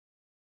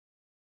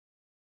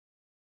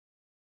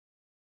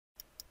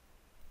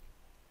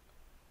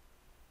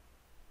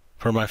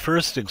For my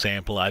first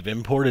example, I've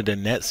imported a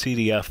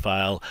NetCDF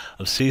file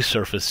of sea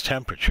surface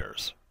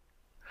temperatures.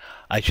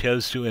 I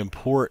chose to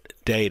import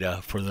data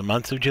for the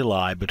month of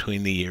July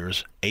between the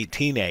years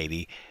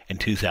 1880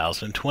 and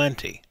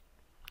 2020.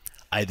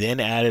 I then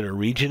added a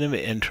region of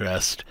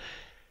interest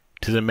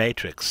to the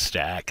matrix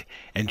stack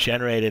and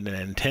generated an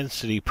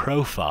intensity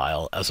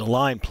profile as a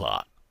line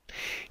plot.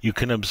 You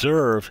can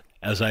observe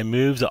as I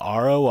move the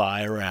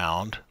ROI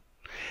around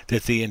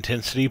that the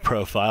intensity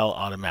profile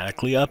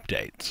automatically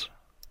updates.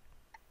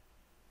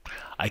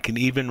 I can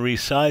even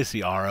resize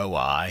the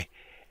ROI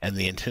and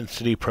the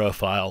intensity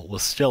profile will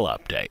still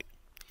update.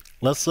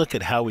 Let's look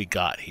at how we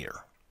got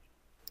here.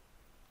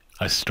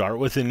 I start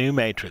with a new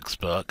matrix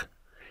book,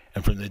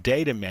 and from the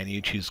Data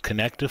menu choose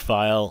Connect to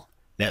File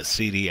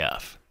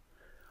NetCDF.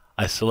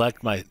 I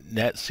select my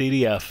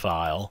NetCDF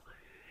file,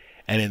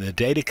 and in the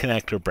Data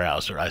Connector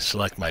browser I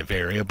select my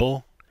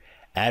variable,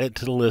 add it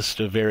to the list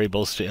of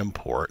variables to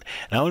import,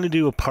 and I want to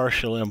do a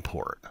partial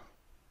import.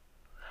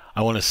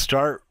 I want to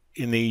start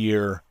in the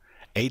year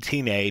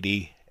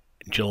 1880,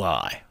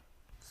 July.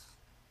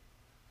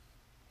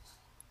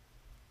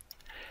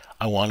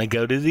 I want to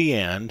go to the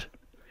end,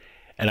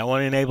 and I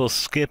want to enable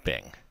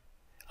skipping.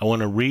 I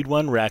want to read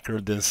one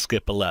record, then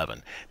skip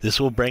 11. This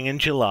will bring in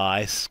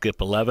July,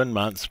 skip 11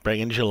 months, bring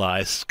in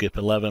July, skip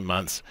 11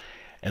 months,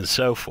 and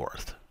so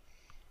forth.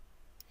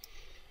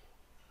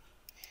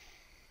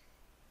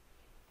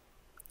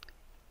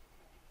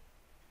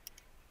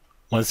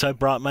 Once I've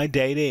brought my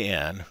data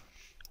in,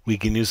 we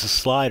can use a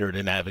slider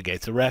to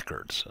navigate the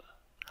records.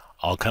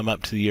 I'll come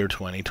up to the year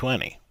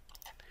 2020.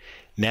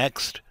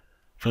 Next,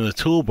 from the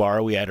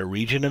toolbar, we add a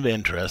region of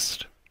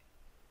interest.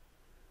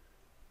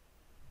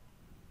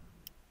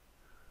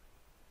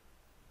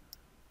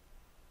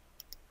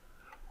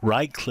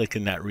 Right-click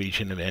in that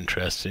region of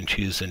interest and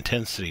choose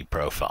Intensity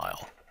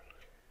Profile.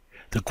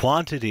 The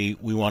quantity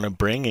we want to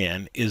bring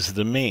in is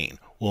the mean.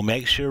 We'll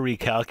make sure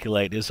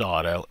Recalculate is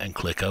auto and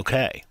click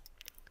OK.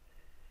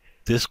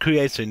 This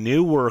creates a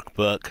new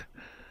workbook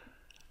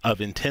of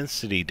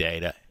intensity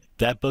data.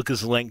 That book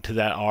is linked to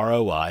that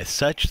ROI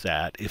such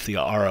that if the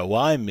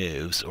ROI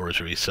moves or is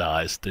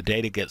resized, the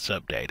data gets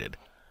updated.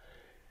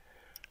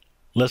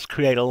 Let's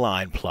create a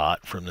line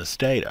plot from this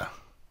data.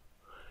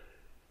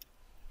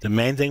 The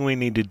main thing we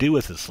need to do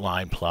with this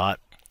line plot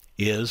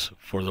is,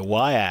 for the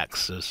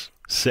y-axis,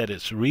 set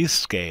its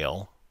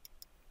rescale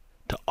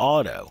to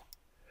auto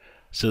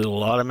so that it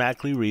will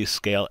automatically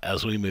rescale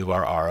as we move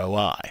our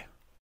ROI.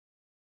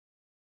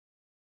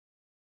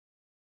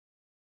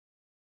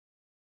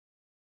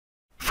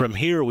 From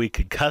here, we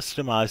could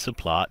customize the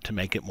plot to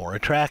make it more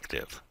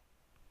attractive.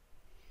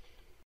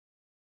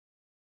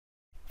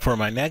 For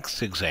my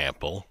next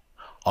example,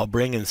 I'll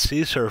bring in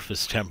sea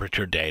surface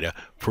temperature data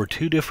for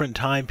 2 different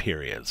time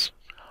periods.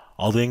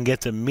 I'll then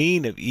get the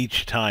mean of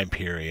each time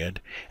period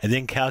and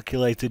then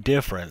calculate the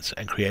difference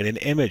and create an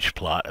image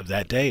plot of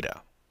that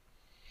data.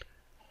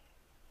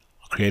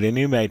 I'll create a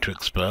new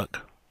matrix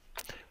book.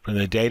 From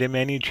the Data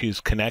menu, choose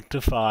Connect to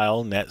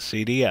File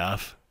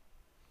NetCDF.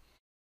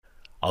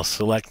 I'll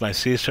select my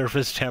sea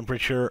surface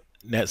temperature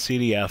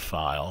NetCDF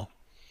file,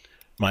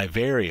 my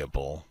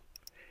variable.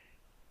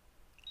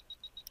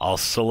 I'll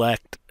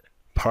select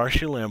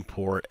partial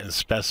import and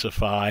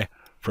specify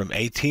from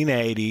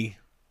 1880,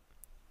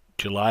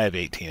 July of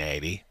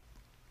 1880,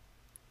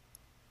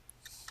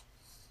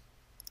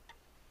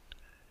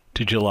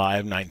 to July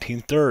of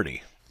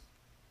 1930.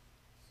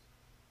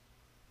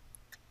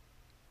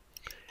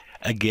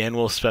 Again,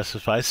 we'll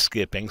specify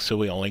skipping so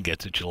we only get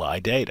to July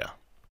data.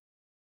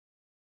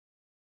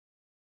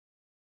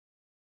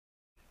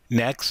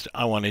 Next,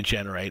 I want to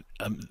generate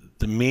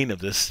the mean of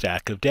this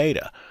stack of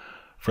data.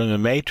 From the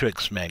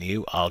Matrix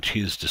menu, I'll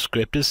choose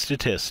Descriptive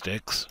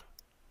Statistics.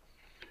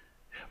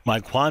 My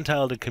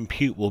quantile to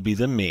compute will be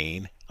the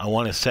mean. I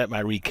want to set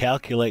my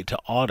Recalculate to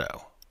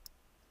auto.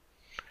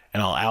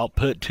 And I'll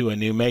output to a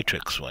new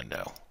matrix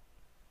window.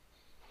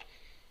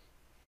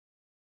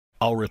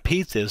 I'll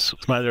repeat this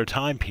with my other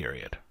time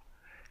period.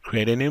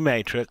 Create a new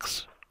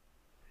matrix.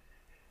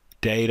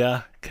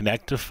 Data,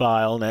 Connect to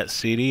File,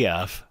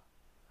 NetCDF.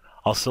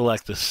 I'll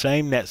select the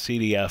same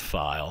NetCDF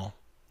file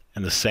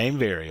and the same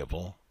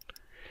variable.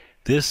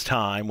 This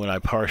time, when I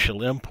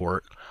partial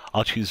import,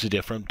 I'll choose a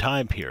different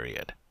time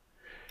period.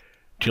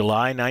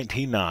 July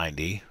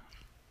 1990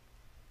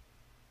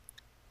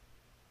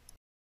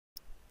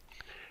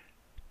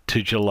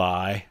 to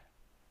July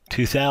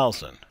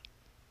 2000.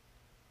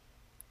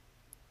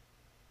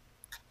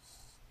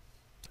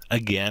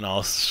 Again,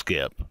 I'll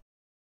skip.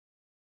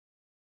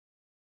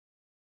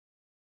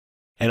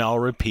 And I'll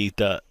repeat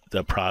the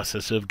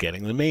process of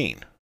getting the mean.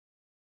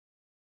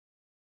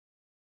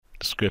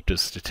 Descriptive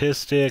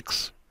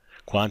statistics,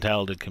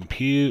 quantile to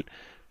compute,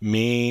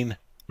 mean,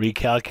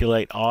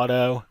 recalculate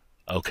auto,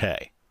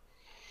 OK.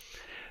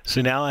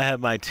 So now I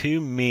have my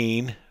 2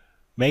 mean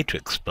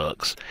matrix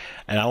books,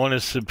 and I want to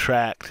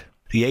subtract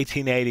the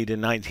 1880 to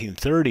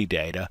 1930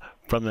 data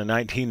from the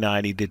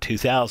 1990 to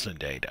 2000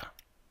 data.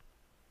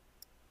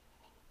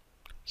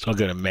 So I'll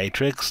go to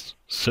Matrix,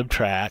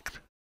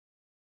 Subtract,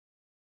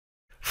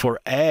 For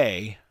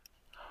A,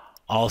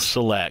 I'll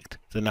select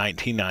the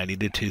 1990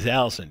 to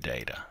 2000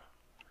 data.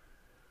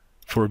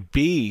 For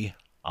B,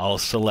 I'll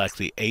select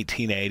the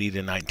 1880 to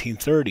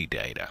 1930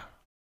 data.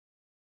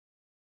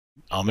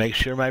 I'll make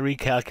sure my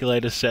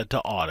recalculate is set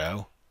to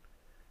auto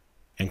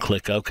and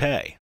click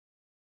OK.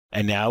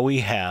 And now we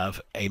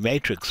have a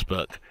matrix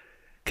book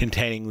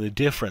containing the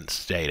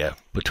difference data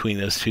between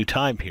those two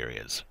time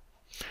periods.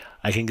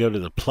 I can go to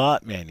the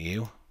plot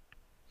menu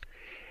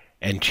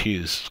and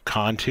choose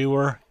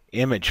contour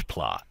image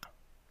plot.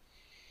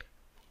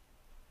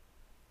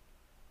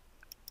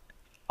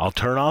 I'll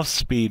turn off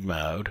speed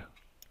mode,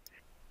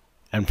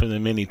 and from the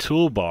mini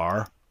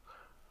toolbar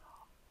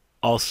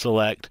I'll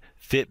select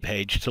fit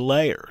page to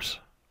layers.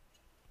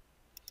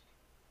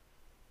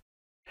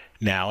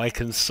 Now I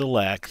can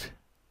select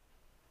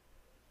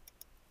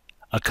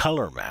a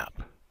color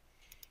map.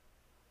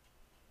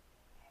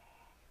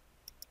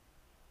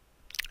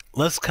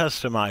 Let's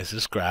customize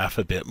this graph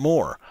a bit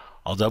more.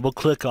 I'll double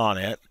click on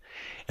it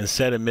and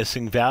set a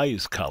missing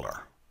values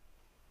color.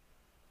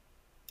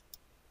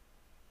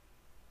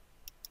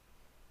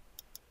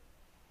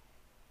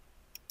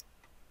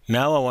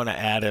 Now I want to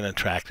add an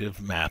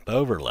attractive map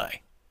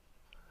overlay.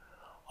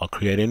 I'll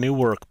create a new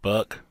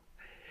workbook,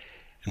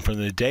 and from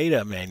the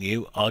data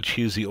menu I'll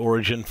choose the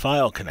Origin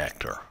file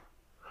connector.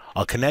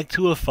 I'll connect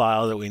to a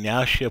file that we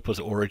now ship with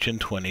Origin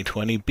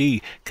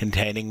 2020B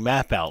containing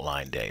map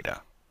outline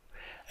data.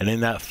 And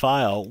in that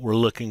file, we're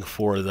looking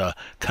for the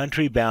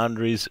country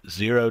boundaries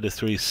 0 to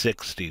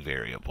 360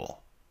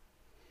 variable.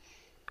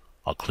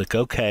 I'll click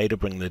OK to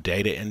bring the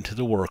data into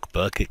the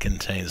workbook. It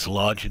contains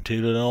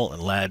longitudinal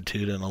and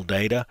latitudinal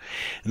data,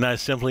 and I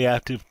simply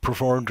have to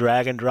perform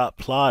drag and drop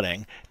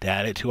plotting to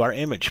add it to our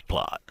image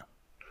plot.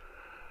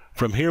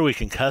 From here, we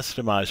can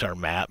customize our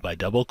map by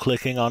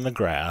double-clicking on the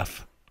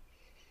graph,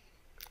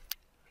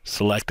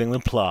 selecting the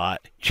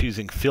plot,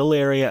 choosing Fill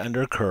Area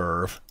under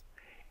Curve,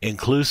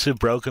 Inclusive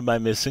broken by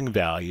missing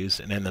values,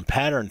 and in the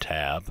Pattern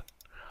tab,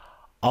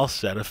 I'll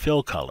set a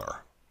fill color.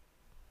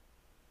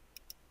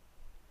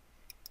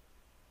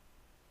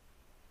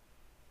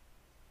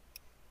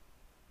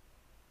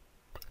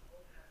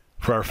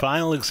 For our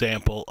final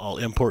example, I'll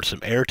import some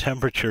air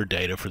temperature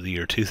data for the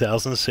year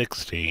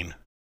 2016.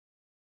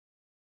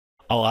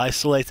 I'll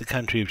isolate the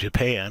country of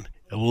Japan,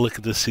 and we'll look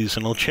at the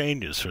seasonal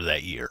changes for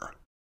that year.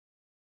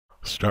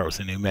 Start with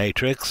a new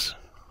matrix.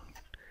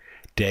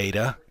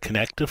 Data,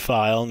 connect to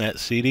file,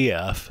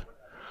 NetCDF.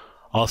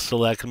 I'll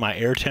select my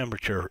air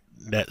temperature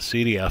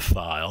NetCDF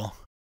file.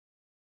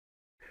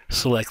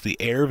 Select the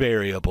air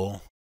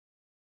variable.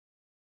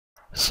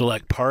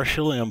 Select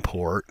partial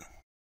import.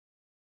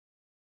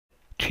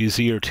 Choose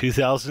the year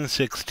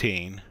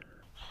 2016,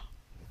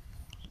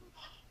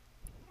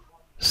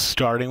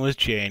 starting with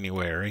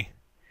January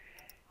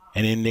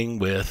and ending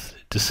with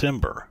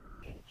December.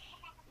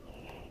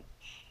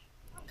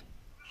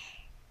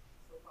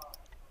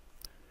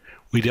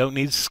 We don't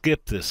need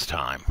skip this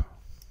time.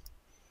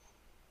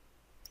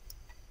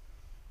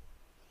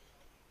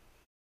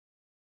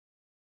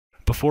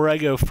 Before I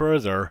go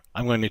further,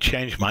 I'm going to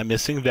change my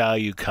missing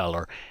value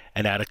color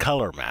and add a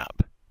color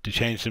map. To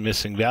change the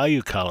missing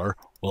value color,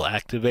 we'll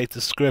activate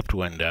the script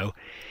window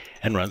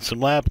and run some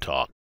lab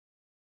talk.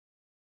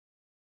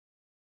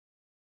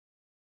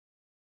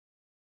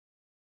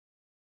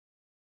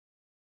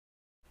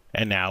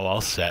 And now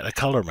I'll set a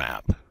color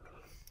map.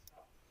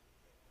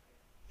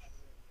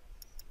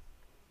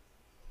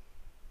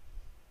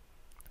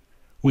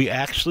 We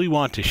actually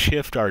want to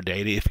shift our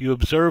data. If you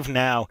observe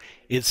now,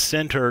 it's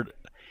centered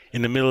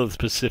in the middle of the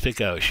Pacific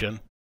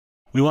Ocean.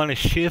 We want to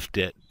shift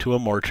it to a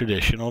more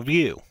traditional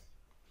view.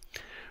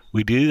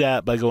 We do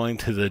that by going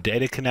to the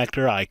data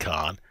connector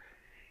icon,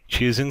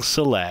 choosing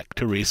select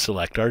to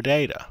reselect our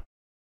data.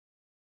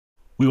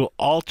 We will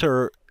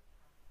alter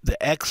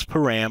the X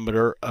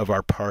parameter of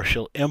our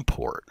partial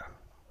import.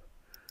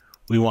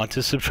 We want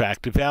to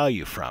subtract a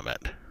value from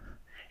it.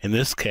 In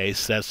this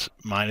case, that's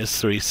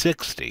minus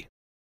 360.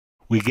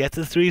 We get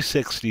the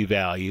 360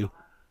 value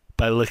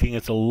by looking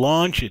at the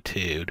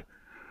longitude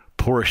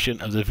portion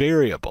of the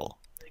variable.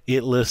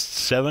 It lists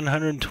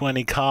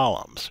 720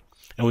 columns,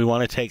 and we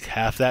want to take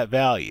half that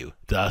value,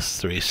 thus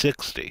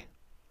 360.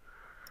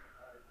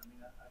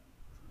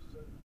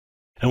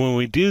 And when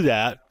we do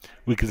that,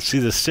 we can see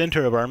the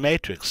center of our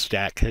matrix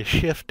stack has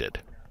shifted.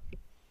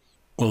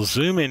 We'll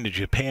zoom into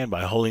Japan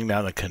by holding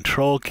down the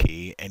Control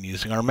key and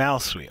using our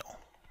mouse wheel.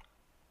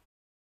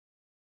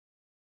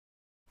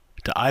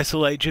 To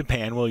isolate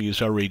Japan, we'll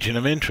use our Region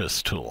of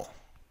Interest tool.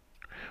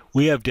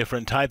 We have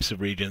different types of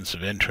regions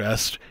of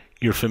interest.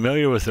 You're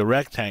familiar with the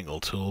rectangle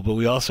tool, but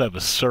we also have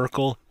a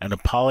circle and a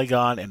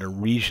polygon and a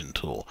region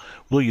tool.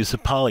 We'll use the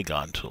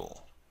polygon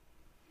tool.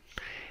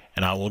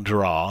 And I will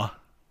draw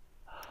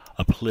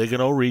a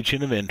polygonal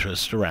region of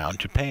interest around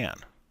Japan.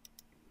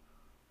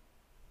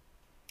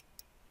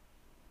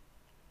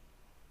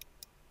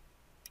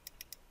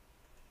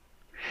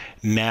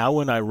 Now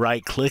when I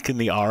right-click in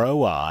the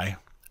ROI,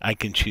 I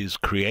can choose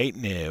Create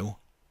New.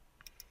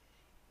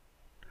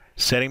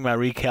 Setting my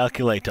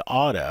Recalculate to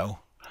Auto,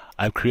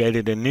 I've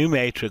created a new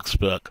matrix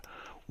book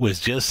with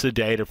just the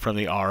data from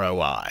the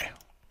ROI.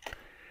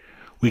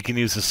 We can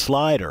use a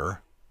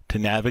slider to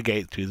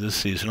navigate through the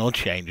seasonal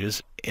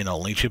changes in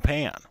only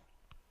Japan.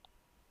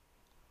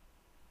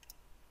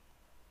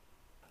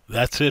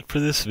 That's it for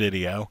this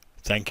video.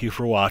 Thank you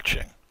for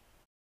watching.